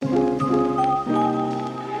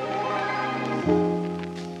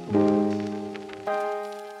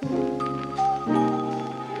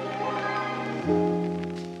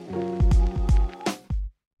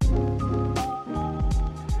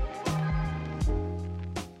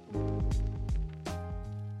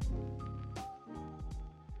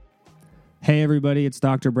Hey everybody, it's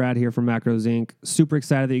Dr. Brad here from Macros Inc. Super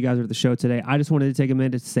excited that you guys are at the show today. I just wanted to take a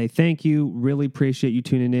minute to say thank you. Really appreciate you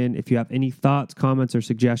tuning in. If you have any thoughts, comments, or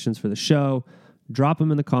suggestions for the show, drop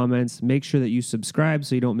them in the comments. Make sure that you subscribe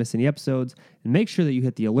so you don't miss any episodes, and make sure that you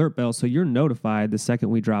hit the alert bell so you're notified the second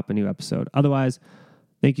we drop a new episode. Otherwise,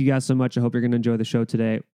 thank you guys so much. I hope you're going to enjoy the show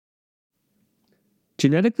today.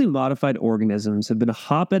 Genetically modified organisms have been a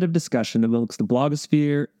hotbed of discussion amongst the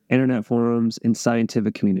blogosphere, internet forums, and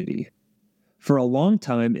scientific community. For a long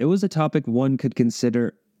time, it was a topic one could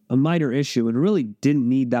consider a minor issue and really didn't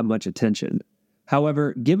need that much attention.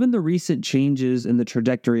 However, given the recent changes in the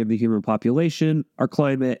trajectory of the human population, our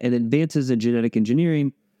climate, and advances in genetic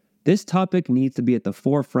engineering, this topic needs to be at the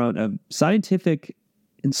forefront of scientific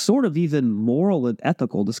and sort of even moral and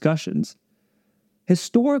ethical discussions.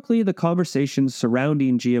 Historically, the conversations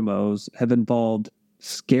surrounding GMOs have involved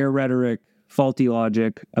scare rhetoric, faulty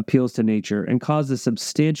logic, appeals to nature, and caused a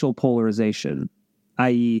substantial polarization,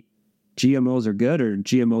 i.e., GMOs are good or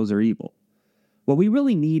GMOs are evil. What we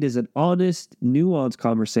really need is an honest, nuanced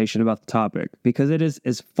conversation about the topic, because it is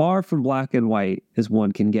as far from black and white as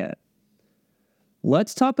one can get.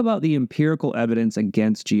 Let's talk about the empirical evidence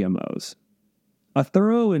against GMOs. A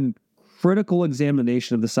thorough and critical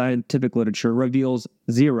examination of the scientific literature reveals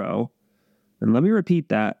zero, and let me repeat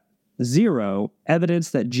that, zero evidence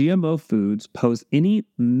that GMO foods pose any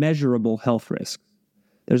measurable health risks.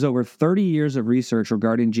 There's over 30 years of research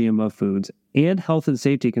regarding GMO foods and health and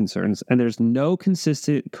safety concerns, and there's no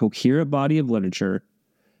consistent, coherent body of literature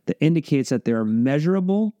that indicates that there are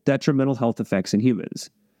measurable detrimental health effects in humans.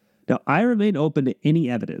 Now, I remain open to any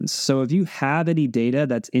evidence, so if you have any data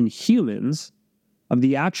that's in humans of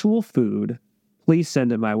the actual food, please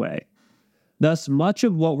send it my way. Thus, much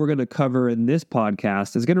of what we're going to cover in this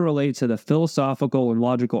podcast is going to relate to the philosophical and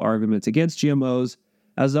logical arguments against GMOs,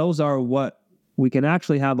 as those are what we can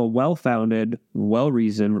actually have a well-founded,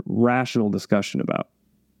 well-reasoned, rational discussion about.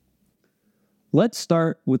 Let's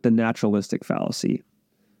start with the naturalistic fallacy.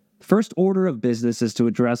 First order of business is to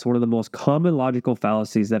address one of the most common logical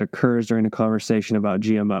fallacies that occurs during a conversation about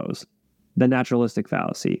GMOs, the naturalistic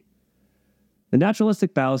fallacy. The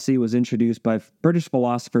naturalistic fallacy was introduced by British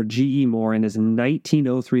philosopher G.E. Moore in his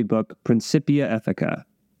 1903 book Principia Ethica,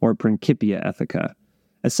 or Principia Ethica.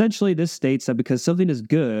 Essentially, this states that because something is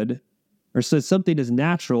good, or says something is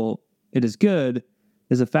natural, it is good,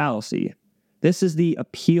 is a fallacy. This is the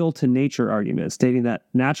appeal to nature argument, stating that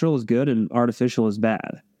natural is good and artificial is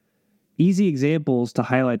bad. Easy examples to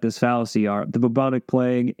highlight this fallacy are the bubonic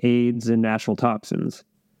plague, AIDS, and natural toxins.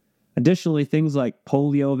 Additionally, things like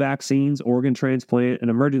polio vaccines, organ transplant, and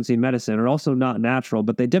emergency medicine are also not natural,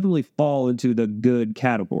 but they definitely fall into the good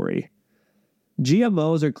category.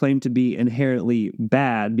 GMOs are claimed to be inherently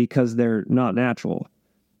bad because they're not natural.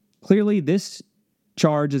 Clearly, this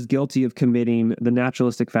charge is guilty of committing the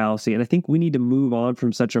naturalistic fallacy, and I think we need to move on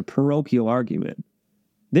from such a parochial argument.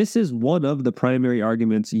 This is one of the primary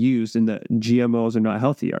arguments used in the GMOs are not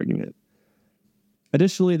healthy argument.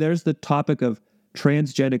 Additionally, there's the topic of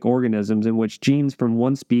transgenic organisms in which genes from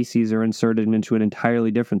one species are inserted into an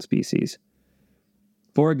entirely different species.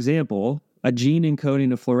 For example, a gene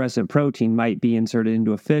encoding a fluorescent protein might be inserted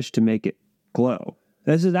into a fish to make it glow.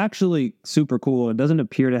 This is actually super cool and doesn't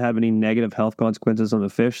appear to have any negative health consequences on the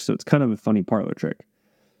fish, so it's kind of a funny parlor trick.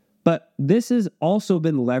 But this has also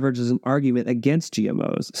been leveraged as an argument against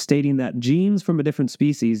GMOs, stating that genes from a different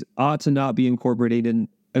species ought to not be incorporated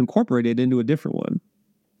into a different one.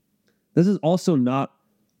 This is also not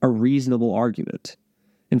a reasonable argument.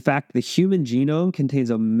 In fact, the human genome contains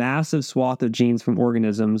a massive swath of genes from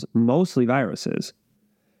organisms, mostly viruses.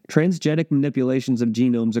 Transgenic manipulations of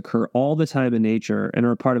genomes occur all the time in nature and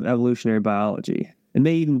are a part of evolutionary biology, and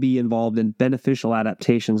may even be involved in beneficial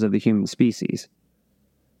adaptations of the human species.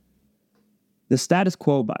 The status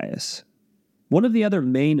quo bias. One of the other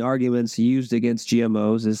main arguments used against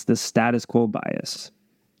GMOs is the status quo bias.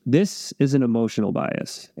 This is an emotional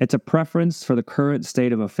bias. It's a preference for the current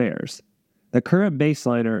state of affairs. The current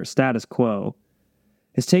baseline or status quo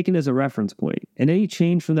is taken as a reference point, and any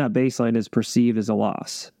change from that baseline is perceived as a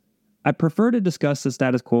loss. I prefer to discuss the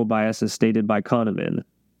status quo bias as stated by Kahneman.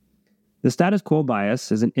 The status quo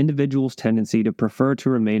bias is an individual's tendency to prefer to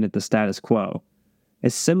remain at the status quo,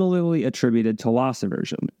 is similarly attributed to loss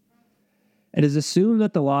aversion. It is assumed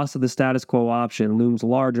that the loss of the status quo option looms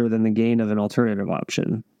larger than the gain of an alternative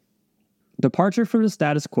option. Departure from the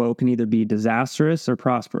status quo can either be disastrous or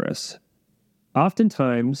prosperous.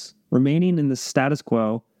 Oftentimes, remaining in the status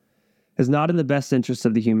quo is not in the best interest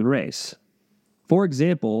of the human race. For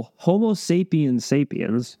example, Homo sapiens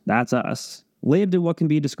sapiens, that's us, lived in what can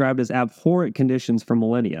be described as abhorrent conditions for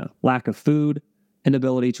millennia: lack of food,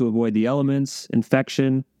 inability to avoid the elements,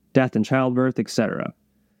 infection, death in childbirth, etc.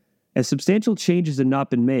 As substantial changes have not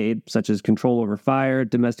been made, such as control over fire,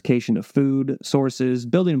 domestication of food sources,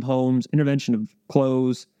 building of homes, intervention of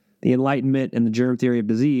clothes, the Enlightenment, and the germ theory of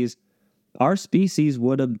disease, our species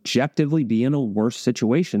would objectively be in a worse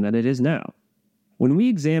situation than it is now. When we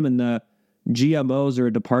examine the GMOs or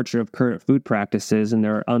a departure of current food practices and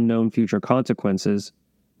their unknown future consequences,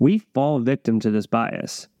 we fall victim to this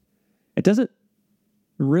bias. It doesn't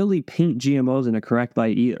really paint GMOs in a correct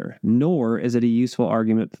light either, nor is it a useful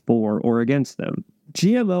argument for or against them.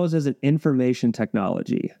 GMOs as an information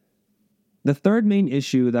technology. The third main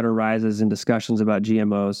issue that arises in discussions about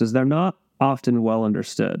GMOs is they're not often well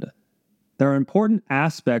understood. There are important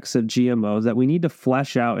aspects of GMOs that we need to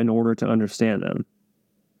flesh out in order to understand them.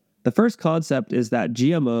 The first concept is that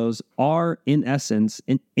GMOs are, in essence,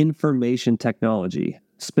 an information technology,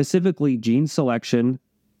 specifically gene selection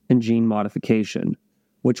and gene modification,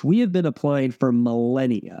 which we have been applying for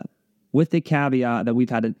millennia, with the caveat that we've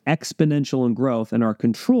had an exponential growth in our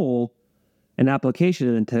control and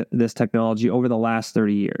application into this technology over the last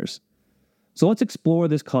 30 years. So let's explore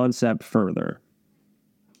this concept further.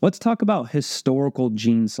 Let's talk about historical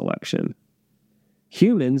gene selection.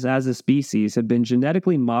 Humans, as a species, have been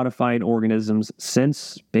genetically modifying organisms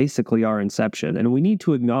since basically our inception, and we need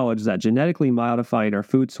to acknowledge that genetically modifying our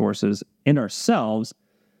food sources and ourselves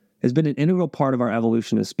has been an integral part of our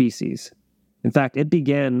evolution as species. In fact, it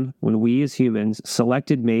began when we as humans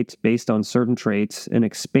selected mates based on certain traits and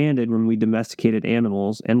expanded when we domesticated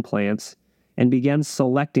animals and plants and began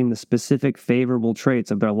selecting the specific favorable traits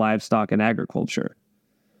of their livestock and agriculture.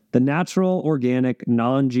 The natural, organic,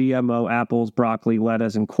 non-GMO apples, broccoli,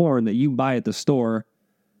 lettuce, and corn that you buy at the store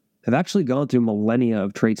have actually gone through millennia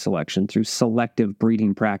of trait selection through selective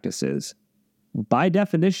breeding practices. By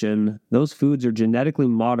definition, those foods are genetically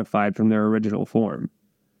modified from their original form.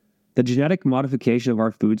 The genetic modification of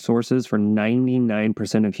our food sources for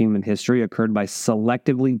 99% of human history occurred by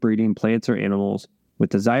selectively breeding plants or animals with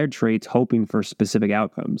desired traits, hoping for specific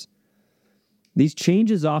outcomes. These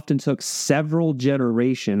changes often took several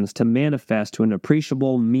generations to manifest to an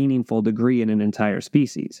appreciable, meaningful degree in an entire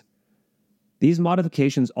species. These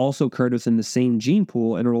modifications also occurred within the same gene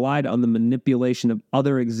pool and relied on the manipulation of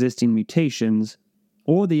other existing mutations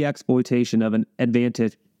or the exploitation of an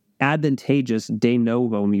advantageous de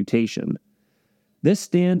novo mutation. This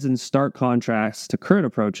stands in stark contrast to current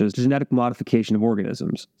approaches to genetic modification of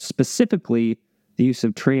organisms, specifically the use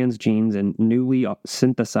of transgenes and newly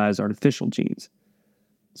synthesized artificial genes.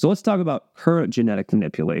 So let's talk about current genetic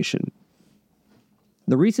manipulation.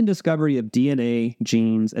 The recent discovery of DNA,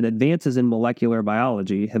 genes, and advances in molecular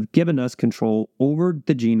biology have given us control over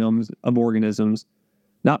the genomes of organisms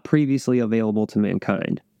not previously available to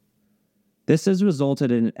mankind. This has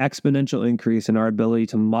resulted in an exponential increase in our ability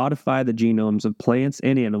to modify the genomes of plants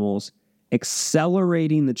and animals,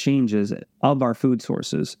 accelerating the changes of our food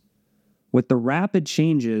sources. With the rapid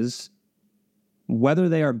changes, whether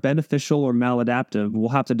they are beneficial or maladaptive, we'll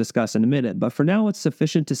have to discuss in a minute, but for now it's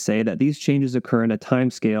sufficient to say that these changes occur in a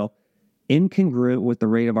timescale incongruent with the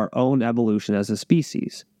rate of our own evolution as a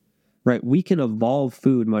species. Right? We can evolve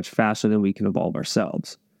food much faster than we can evolve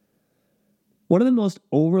ourselves. One of the most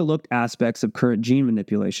overlooked aspects of current gene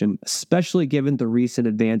manipulation, especially given the recent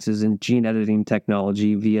advances in gene editing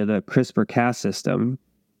technology via the CRISPR-Cas system,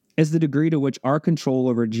 is the degree to which our control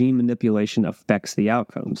over gene manipulation affects the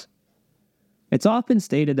outcomes. It's often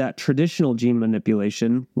stated that traditional gene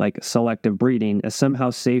manipulation, like selective breeding, is somehow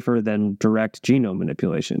safer than direct genome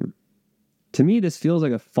manipulation. To me, this feels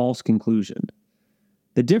like a false conclusion.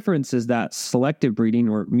 The difference is that selective breeding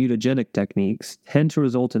or mutagenic techniques tend to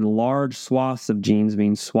result in large swaths of genes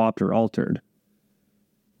being swapped or altered.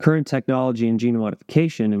 Current technology in gene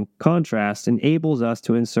modification, in contrast, enables us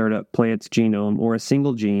to insert a plant's genome or a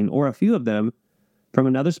single gene or a few of them from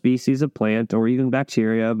another species of plant or even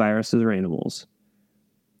bacteria, viruses, or animals.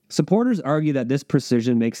 Supporters argue that this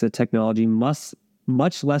precision makes the technology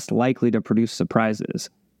much less likely to produce surprises.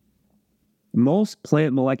 Most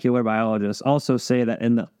plant molecular biologists also say that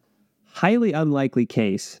in the highly unlikely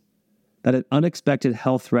case that an unexpected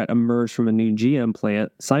health threat emerged from a new GM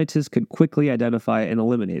plant, scientists could quickly identify and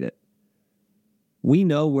eliminate it. We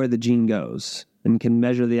know where the gene goes and can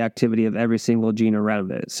measure the activity of every single gene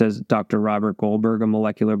around it, says Dr. Robert Goldberg, a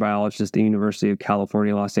molecular biologist at the University of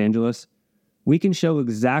California, Los Angeles. We can show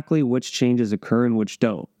exactly which changes occur and which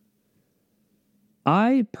don't.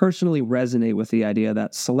 I personally resonate with the idea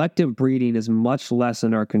that selective breeding is much less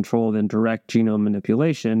in our control than direct genome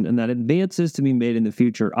manipulation, and that advances to be made in the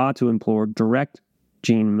future ought to employ direct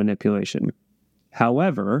gene manipulation.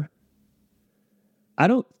 However, I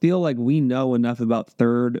don't feel like we know enough about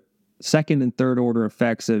second and third order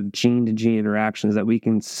effects of gene-to-gene interactions that we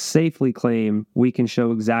can safely claim we can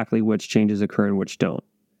show exactly which changes occur and which don't.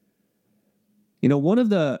 One of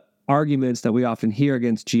the arguments that we often hear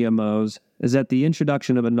against GMOs is that the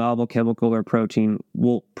introduction of a novel chemical or protein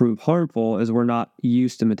will prove harmful as we're not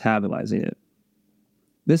used to metabolizing it.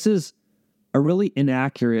 This is a really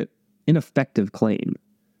inaccurate, ineffective claim.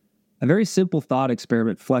 A very simple thought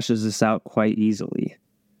experiment fleshes this out quite easily.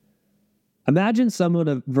 Imagine someone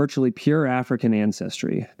of virtually pure African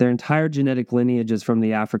ancestry. Their entire genetic lineage is from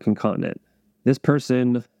the African continent. This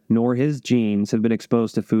person, nor his genes, have been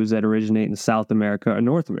exposed to foods that originate in South America or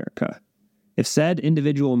North America. If said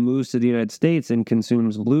individual moves to the United States and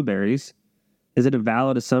consumes blueberries, is it a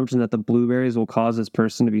valid assumption that the blueberries will cause this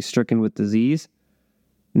person to be stricken with disease?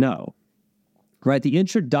 No. Right? The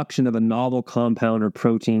introduction of a novel compound or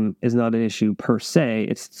protein is not an issue per se.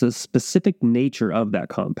 It's the specific nature of that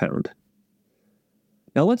compound.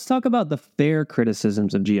 Now let's talk about the fair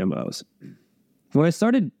criticisms of GMOs. When I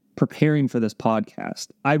started preparing for this podcast,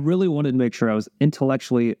 I really wanted to make sure I was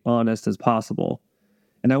intellectually honest as possible.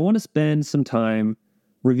 And I want to spend some time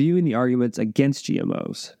reviewing the arguments against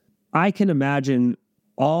GMOs. I can imagine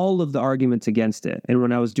all of the arguments against it. And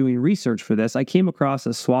when I was doing research for this, I came across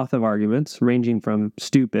a swath of arguments ranging from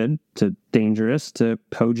stupid to dangerous to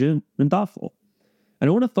cogent and thoughtful. And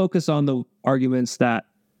I want to focus on the arguments that,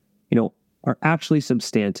 are actually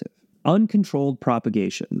substantive. Uncontrolled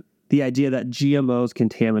propagation, the idea that GMOs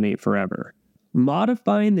contaminate forever.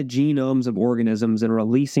 Modifying the genomes of organisms and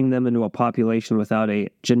releasing them into a population without a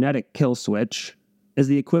genetic kill switch is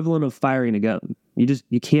the equivalent of firing a gun.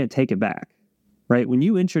 You can't take it back, right? When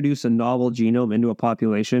you introduce a novel genome into a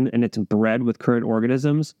population and it's bred with current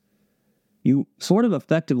organisms, you sort of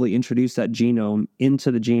effectively introduce that genome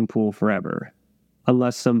into the gene pool forever,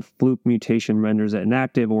 unless some fluke mutation renders it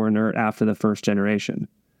inactive or inert after the first generation.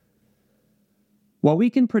 While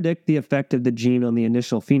we can predict the effect of the gene on the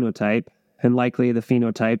initial phenotype, and likely the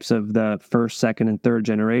phenotypes of the first, second, and third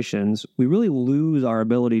generations, we really lose our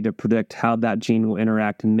ability to predict how that gene will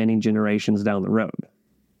interact in many generations down the road.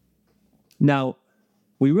 Now,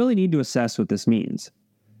 we really need to assess what this means.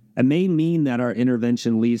 It may mean that our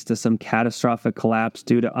intervention leads to some catastrophic collapse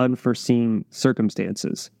due to unforeseen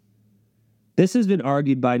circumstances. This has been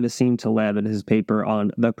argued by Nassim Taleb in his paper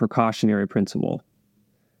on the precautionary principle.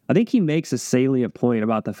 I think he makes a salient point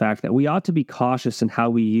about the fact that we ought to be cautious in how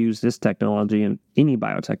we use this technology and any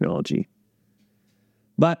biotechnology.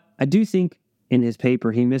 But I do think in his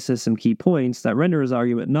paper he misses some key points that render his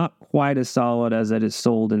argument not quite as solid as it is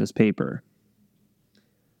sold in his paper.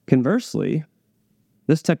 Conversely,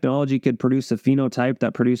 this technology could produce a phenotype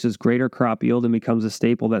that produces greater crop yield and becomes a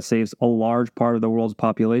staple that saves a large part of the world's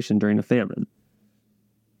population during a famine.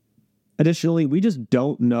 Additionally, we just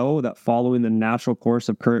don't know that following the natural course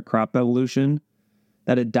of current crop evolution,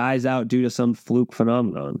 that it dies out due to some fluke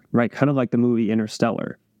phenomenon, right? Kind of like the movie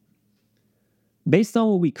Interstellar. Based on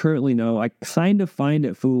what we currently know, I kind of find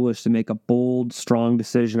it foolish to make a bold, strong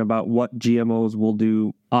decision about what GMOs will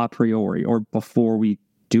do a priori or before we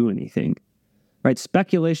do anything. Right?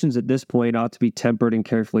 Speculations at this point ought to be tempered and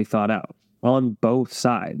carefully thought out on both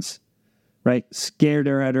sides. Right? Scared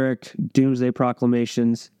rhetoric, doomsday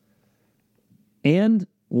proclamations, and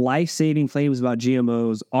life-saving claims about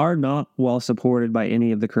GMOs are not well supported by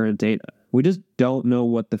any of the current data. We just don't know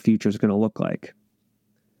what the future is going to look like.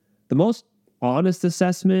 The most honest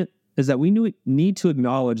assessment is that we need to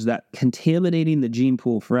acknowledge that contaminating the gene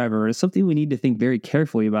pool forever is something we need to think very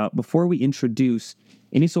carefully about before we introduce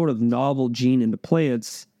any sort of novel gene into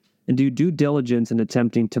plants and do due diligence in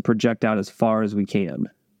attempting to project out as far as we can.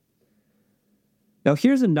 Now,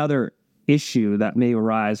 here's another issue that may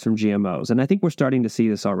arise from GMOs, and I think we're starting to see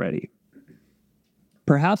this already.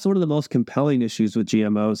 Perhaps one of the most compelling issues with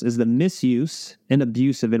GMOs is the misuse and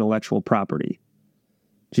abuse of intellectual property.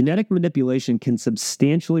 Genetic manipulation can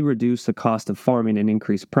substantially reduce the cost of farming and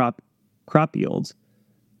increase crop yields,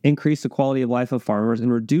 increase the quality of life of farmers,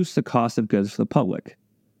 and reduce the cost of goods for the public.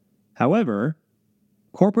 However,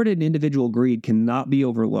 corporate and individual greed cannot be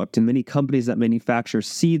overlooked, and many companies that manufacture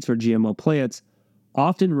seeds for GMO plants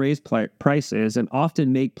often raise prices and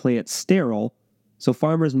often make plants sterile, so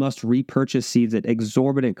farmers must repurchase seeds at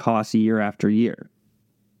exorbitant costs year after year.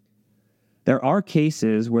 There are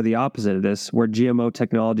cases where the opposite of this, where GMO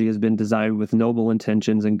technology has been designed with noble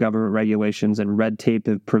intentions and government regulations and red tape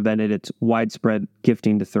have prevented its widespread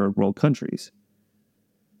gifting to third world countries.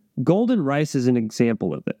 Golden rice is an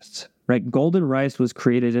example of this, right? Golden rice was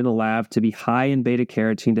created in a lab to be high in beta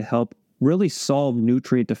carotene to help really solve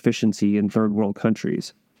nutrient deficiency in third world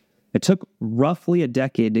countries. It took roughly a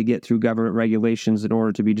decade to get through government regulations in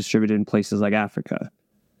order to be distributed in places like Africa.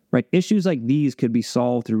 Right? Issues like these could be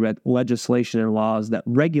solved through legislation and laws that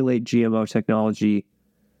regulate GMO technology,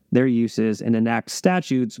 their uses, and enact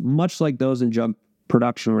statutes much like those in drug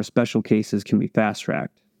production where special cases can be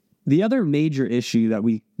fast-tracked. The other major issue that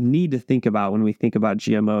we need to think about when we think about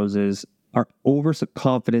GMOs is our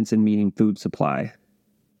overconfidence in meeting food supply.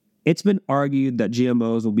 It's been argued that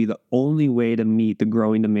GMOs will be the only way to meet the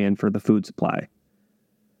growing demand for the food supply.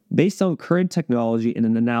 Based on current technology and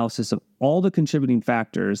an analysis of all the contributing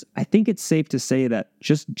factors, I think it's safe to say that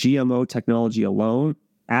just GMO technology alone,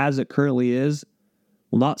 as it currently is,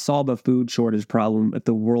 will not solve a food shortage problem if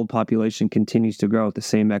the world population continues to grow at the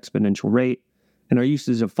same exponential rate, and our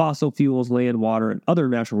usage of fossil fuels, land, water, and other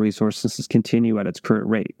natural resources continue at its current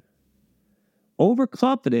rate.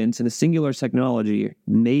 Overconfidence in a singular technology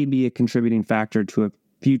may be a contributing factor to a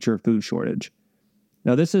future food shortage.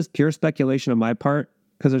 Now, this is pure speculation on my part,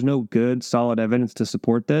 because there's no good, solid evidence to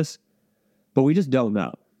support this, but we just don't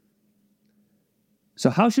know. So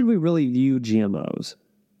how should we really view GMOs?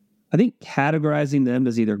 I think categorizing them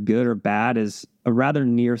as either good or bad is a rather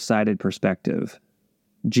nearsighted perspective.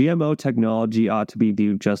 GMO technology ought to be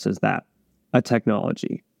viewed just as that, a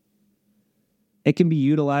technology. It can be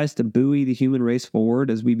utilized to buoy the human race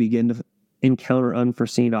forward as we begin to encounter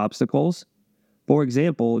unforeseen obstacles. For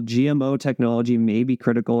example, GMO technology may be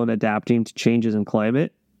critical in adapting to changes in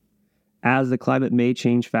climate, as the climate may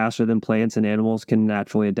change faster than plants and animals can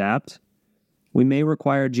naturally adapt. We may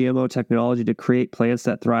require GMO technology to create plants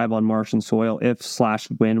that thrive on Martian soil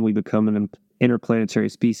if/when we become an interplanetary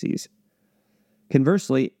species.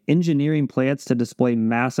 Conversely, engineering plants to display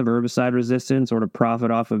massive herbicide resistance or to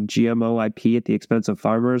profit off of GMO IP at the expense of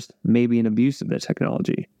farmers may be an abuse of the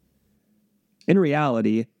technology. In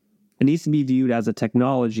reality, it needs to be viewed as a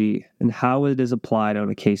technology and how it is applied on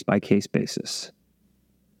a case-by-case basis.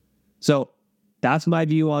 So that's my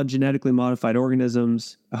view on genetically modified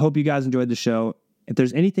organisms. I hope you guys enjoyed the show. If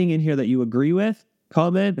there's anything in here that you agree with,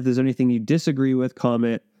 comment. If there's anything you disagree with,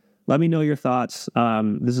 comment. Let me know your thoughts.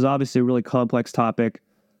 This is obviously a really complex topic,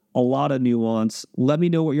 a lot of nuance. Let me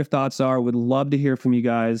know what your thoughts are. Would love to hear from you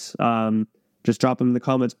guys. Just drop them in the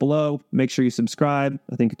comments below. Make sure you subscribe.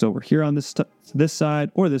 I think it's over here on this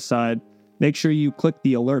side or this side. Make sure you click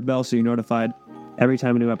the alert bell so you're notified every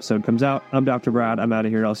time a new episode comes out. I'm Dr. Brad. I'm out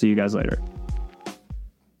of here. I'll see you guys later.